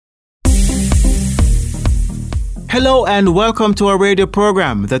Hello and welcome to our radio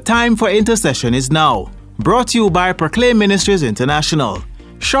program. The time for intercession is now. Brought to you by Proclaim Ministries International.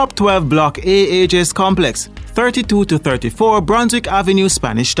 Shop 12 Block AHS Complex, 32 to 34 Brunswick Avenue,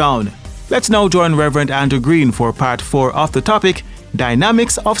 Spanish Town. Let's now join Reverend Andrew Green for part 4 of the topic,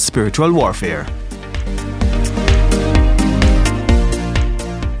 Dynamics of Spiritual Warfare.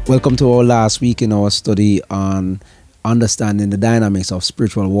 Welcome to our last week in our study on understanding the dynamics of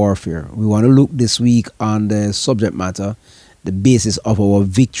spiritual warfare. We want to look this week on the subject matter, the basis of our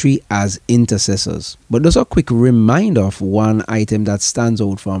victory as intercessors. But just a quick reminder of one item that stands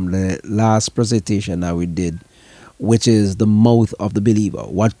out from the last presentation that we did, which is the mouth of the believer.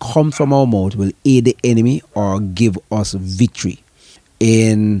 What comes from our mouth will aid the enemy or give us victory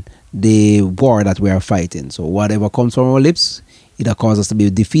in the war that we are fighting. So whatever comes from our lips, either cause us to be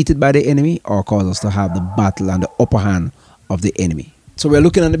defeated by the enemy or cause us to have the battle and the upper hand of the enemy. So we're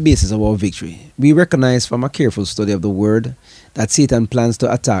looking at the basis of our victory. We recognize from a careful study of the word that Satan plans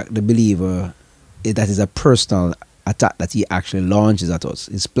to attack the believer. That is a personal attack that he actually launches at us.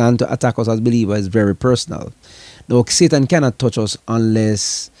 His plan to attack us as believers is very personal. Now, Satan cannot touch us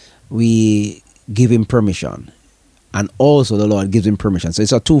unless we give him permission. And also the Lord gives him permission. So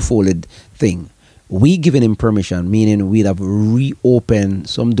it's a twofold thing. We giving him permission, meaning we'd have reopened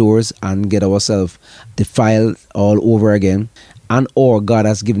some doors and get ourselves defiled all over again. And or God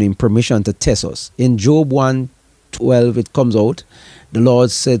has given him permission to test us. In Job 1:12 it comes out, the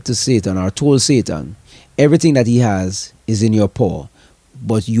Lord said to Satan, or told Satan, everything that he has is in your power,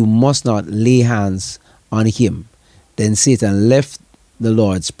 but you must not lay hands on him. Then Satan left the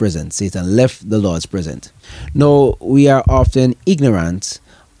Lord's presence. Satan left the Lord's presence. Now, we are often ignorant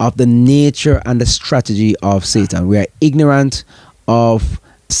of the nature and the strategy of Satan. We are ignorant of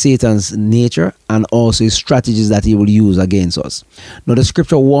Satan's nature and also his strategies that he will use against us. Now, the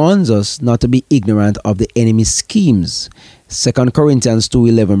scripture warns us not to be ignorant of the enemy's schemes. 2 Corinthians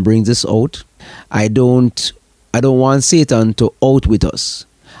 2:11 brings this out. I don't want Satan to outwit us.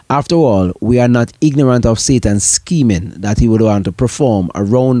 After all, we are not ignorant of Satan's scheming that he would want to perform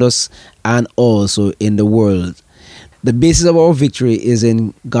around us and also in the world. The basis of our victory is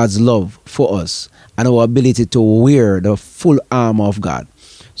in God's love for us and our ability to wear the full armor of God.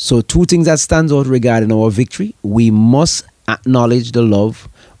 So two things that stands out regarding our victory: we must acknowledge the love,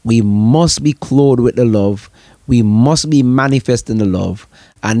 we must be clothed with the love, we must be manifesting the love,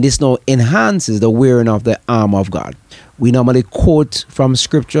 and this now enhances the wearing of the armor of God. We normally quote from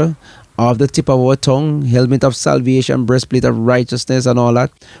scripture off the tip of our tongue, helmet of salvation, breastplate of righteousness and all that.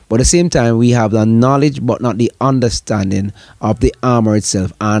 But at the same time, we have the knowledge but not the understanding of the armor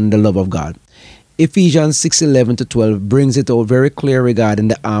itself and the love of God. Ephesians 6:11-12 brings it out very clear regarding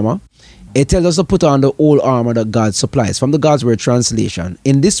the armor. It tells us to put on the whole armor that God supplies from the God's Word translation.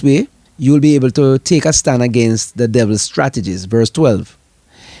 In this way, you will be able to take a stand against the devil's strategies. Verse 12.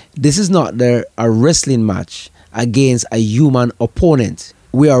 This is not a wrestling match against a human opponent.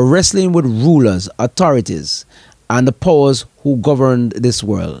 We are wrestling with rulers, authorities, and the powers who govern this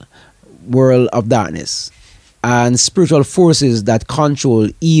world of darkness, and spiritual forces that control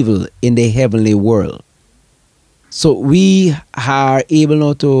evil in the heavenly world. So we are able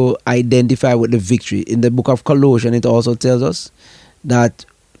now to identify with the victory. In the book of Colossians, it also tells us that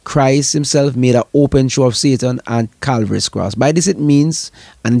Christ himself made an open show of Satan and Calvary's cross. By this it means,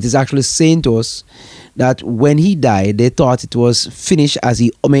 and it is actually saying to us, that when he died, they thought it was finished as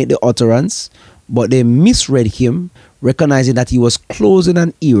he made the utterance, but they misread him, recognizing that he was closing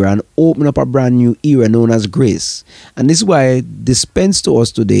an era and opening up a brand new era known as grace. And this is why dispensed to us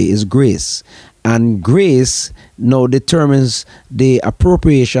today is grace. And grace now determines the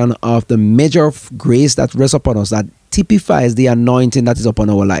appropriation of the measure of grace that rests upon us, that typifies the anointing that is upon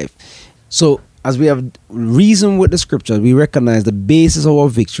our life. So, as we have reasoned with the scriptures, we recognize the basis of our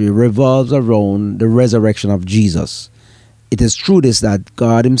victory revolves around the resurrection of Jesus. It is through this that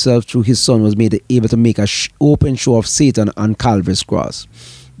God himself, through his son, was made able to make an open show of Satan on Calvary's cross.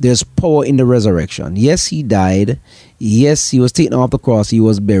 There's power in the resurrection. Yes, he died. Yes, he was taken off the cross. He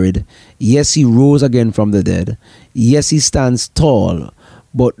was buried. Yes, he rose again from the dead. Yes, he stands tall.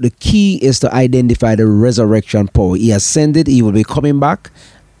 But the key is to identify the resurrection power. He ascended. He will be coming back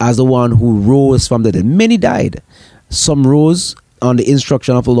as the one who rose from the dead. Many died. Some rose on the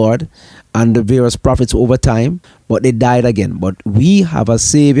instruction of the Lord and the various prophets over time, but they died again. But we have a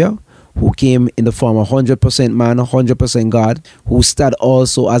Savior who came in the form of 100% man, 100% God, who stood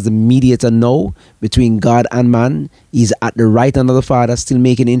also as the mediator now between God and man. He's at the right hand of the Father, still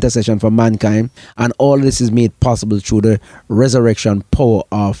making intercession for mankind. And all this is made possible through the resurrection power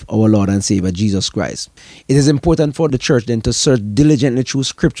of our Lord and Savior, Jesus Christ. It is important for the church then to search diligently through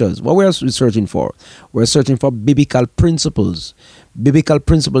scriptures. What we're searching for? We're searching for biblical principles. Biblical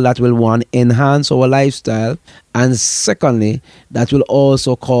principle that will, one, enhance our lifestyle, and secondly, that will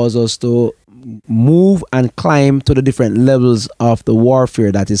also cause us to move and climb to the different levels of the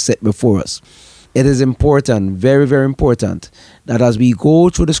warfare that is set before us. It is important, very, very important, that as we go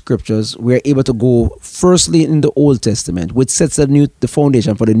through the scriptures, we're able to go firstly in the Old Testament, which sets the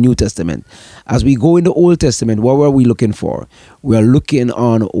foundation for the New Testament. As we go in the Old Testament, what were we looking for? We are looking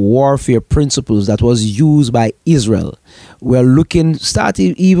on warfare principles that was used by Israel. We are looking,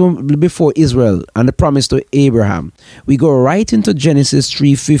 starting even before Israel and the promise to Abraham. We go right into Genesis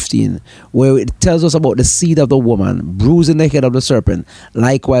 3:15, where it tells us about the seed of the woman, bruising the head of the serpent.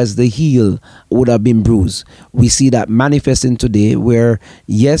 Likewise, the heel would have been bruised. We see that manifesting today, where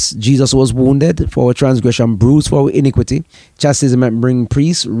yes, Jesus was wounded for our transgression, bruised for our iniquity, chastisement bring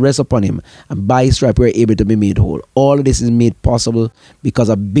peace, rest upon him, and by his stripe we are able to be made whole. All of this is made possible because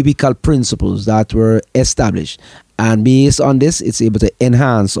of biblical principles that were established. And based on this, it's able to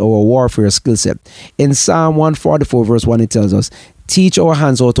enhance our warfare skill set. In Psalm 144 verse 1, it tells us, teach our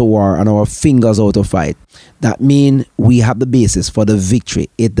hands how to war and our fingers how to fight. That means we have the basis for the victory.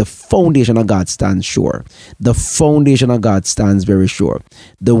 The foundation of God stands sure. The foundation of God stands very sure.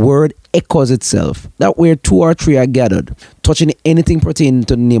 The word echoes itself, that where two or three are gathered, touching anything pertaining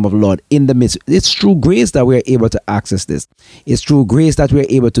to the name of the Lord in the midst. It's through grace that we're able to access this. It's through grace that we're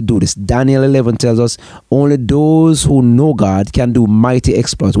able to do this. Daniel 11 tells us only those who know God can do mighty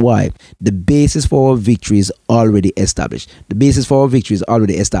exploits. Why? The basis for our victory is already established. The basis for our victory is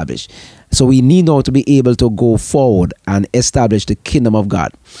already established. So we need now to be able to go forward and establish the kingdom of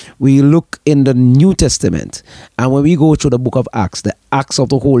God. We look in the New Testament, and when we go through the book of Acts, the Acts of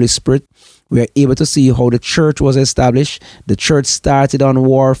the Holy Spirit, we are able to see how the church was established. The church started on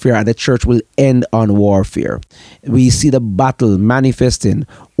warfare, and the church will end on warfare. We see the battle manifesting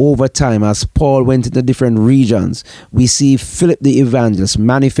over time as Paul went into different regions. We see Philip the evangelist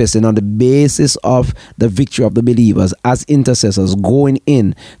manifesting on the basis of the victory of the believers as intercessors going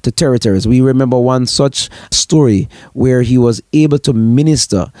in to territories. We remember one such story where he was able to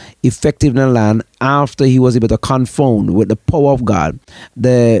minister effectively in the land after he was able to confound with the power of God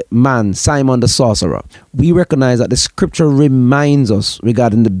the man Simon the sorcerer. We recognize that the scripture reminds us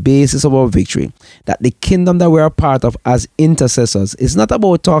regarding the basis of our victory, that the kingdom that we are part of as intercessors is not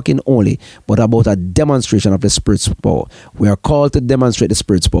about talking only, but about a demonstration of the Spirit's power. We are called to demonstrate the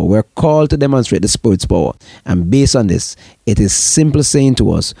Spirit's power. We are called to demonstrate the Spirit's power. And based on this, it is simply saying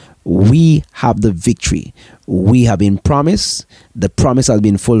to us, we have the victory. We have been promised, the promise has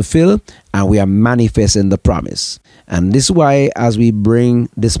been fulfilled, and we are manifesting the promise. And this is why, as we bring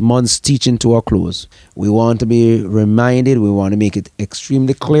this month's teaching to a close, we want to be reminded, we want to make it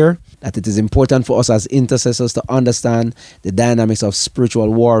extremely clear that it is important for us as intercessors to understand the dynamics of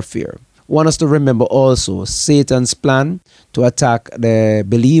spiritual warfare. I want us to remember also Satan's plan to attack the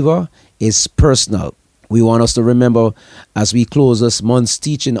believer is personal. We want us to remember, as we close this month's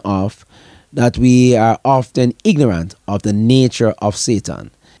teaching off, that we are often ignorant of the nature of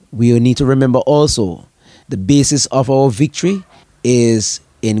Satan. We need to remember also the basis of our victory is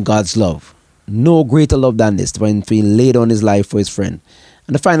in God's love. No greater love than this, when he laid on his life for his friend.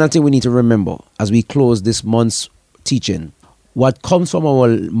 And the final thing we need to remember as we close this month's teaching, what comes from our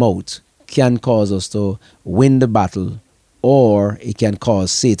mouth can cause us to win the battle, or it can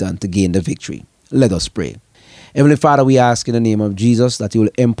cause Satan to gain the victory. Let us pray. Heavenly Father, we ask in the name of Jesus that you will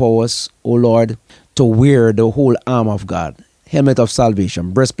empower us, O Lord, to wear the whole armor of God. Helmet of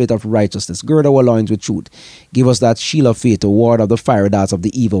salvation, breastplate of righteousness, gird our loins with truth. Give us that shield of faith to ward off the fiery darts of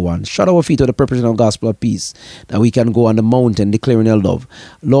the evil one. Shut our feet to the preparation of gospel of peace, that we can go on the mountain declaring your love.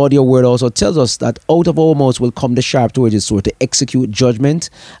 Lord, your word also tells us that out of our mouths will come the sharp two-edged sword to execute judgment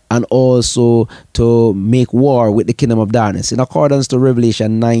and also to make war with the kingdom of darkness, in accordance to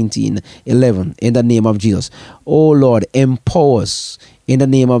Revelation 19:11, in the name of Jesus. Oh Lord, empower us in the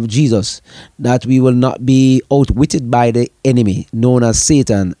name of Jesus, that we will not be outwitted by the enemy known as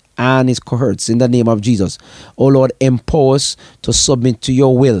Satan and his cohorts, in the name of Jesus. Oh Lord, empower us to submit to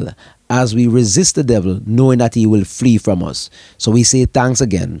your will as we resist the devil, knowing that he will flee from us. So we say thanks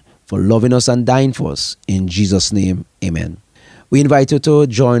again for loving us and dying for us. In Jesus' name, amen. We invite you to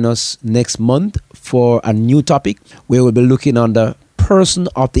join us next month for a new topic where we'll be looking on the person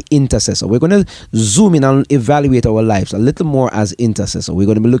of the intercessor. We're going to zoom in and evaluate our lives a little more as intercessor. We're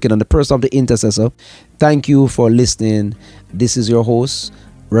going to be looking at the person of the intercessor. Thank you for listening. This is your host,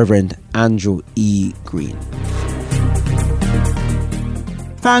 Reverend Andrew E. Green.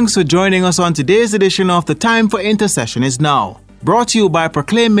 Thanks for joining us on today's edition of The Time for Intercession is Now, brought to you by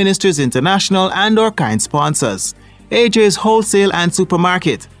Proclaim Ministries International and our kind sponsors: AJ's Wholesale and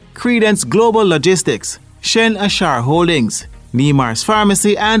Supermarket, Credence Global Logistics, Shen Ashar Holdings, Nemar's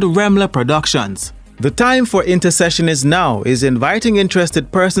Pharmacy, and Remla Productions. The Time for Intercession is Now is inviting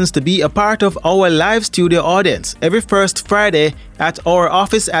interested persons to be a part of our live studio audience every first Friday at our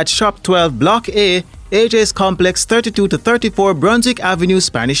office at Shop 12 Block A, AJ's Complex, 32 to 34 Brunswick Avenue,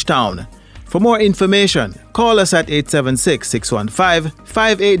 Spanish Town. For more information, call us at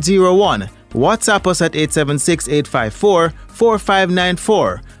 876-615-5801, WhatsApp us at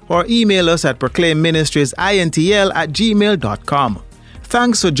 876-854-4594, or email us at proclaimministriesintl@gmail.com.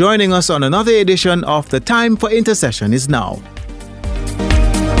 Thanks for joining us on another edition of The Time for Intercession is Now.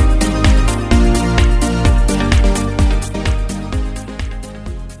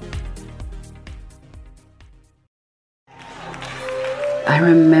 I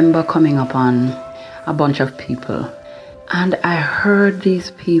remember coming upon a bunch of people, and I heard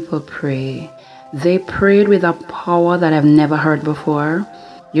these people pray. They prayed with a power that I've never heard before.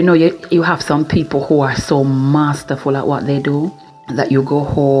 You know, you have some people who are so masterful at what they do that you go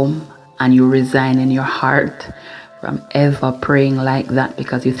home and you resign in your heart from ever praying like that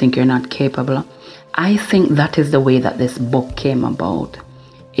because you think you're not capable. I think that is the way that this book came about.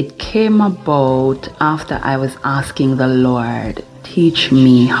 It came about after I was asking the Lord, teach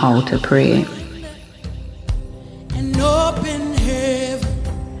me how to pray.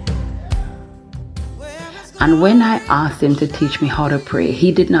 And when I asked him to teach me how to pray,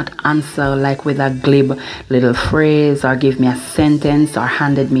 he did not answer like with a glib little phrase or give me a sentence or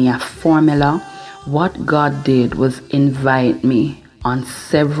handed me a formula. What God did was invite me on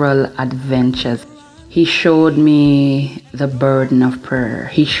several adventures. He showed me the burden of prayer.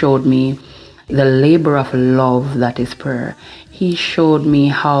 He showed me the labor of love that is prayer. He showed me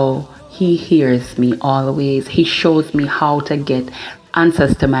how he hears me always. He shows me how to get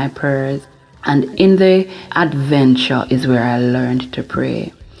answers to my prayers. And in the adventure is where I learned to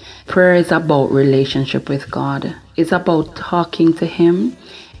pray. Prayer is about relationship with God. It's about talking to him.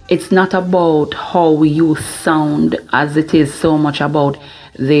 It's not about how you sound, as it is so much about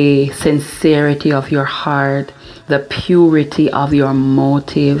the sincerity of your heart, the purity of your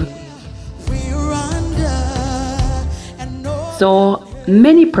motive. So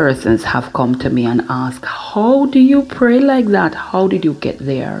many persons have come to me and asked, how do you pray like that? How did you get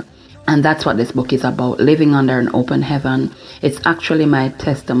there? And that's what this book is about, living under an open heaven. It's actually my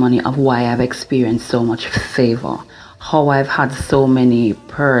testimony of why I've experienced so much favor, how I've had so many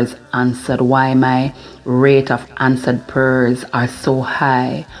prayers answered, why my rate of answered prayers are so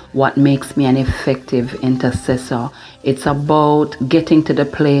high, what makes me an effective intercessor. It's about getting to the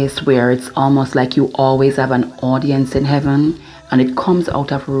place where it's almost like you always have an audience in heaven, and it comes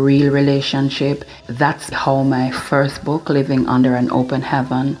out of real relationship. That's how my first book, Living Under an Open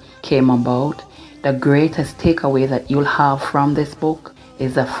Heaven, came about. The greatest takeaway that you'll have from this book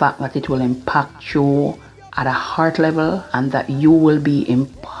is the fact that it will impact you at a heart level and that you will be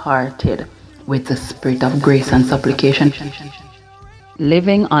imparted with the spirit of grace and supplication.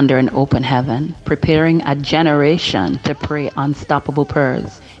 Living Under an Open Heaven, Preparing a Generation to Pray Unstoppable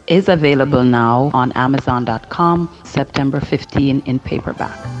Prayers is available now on Amazon.com, September 15 in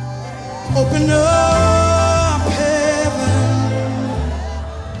paperback. Open up.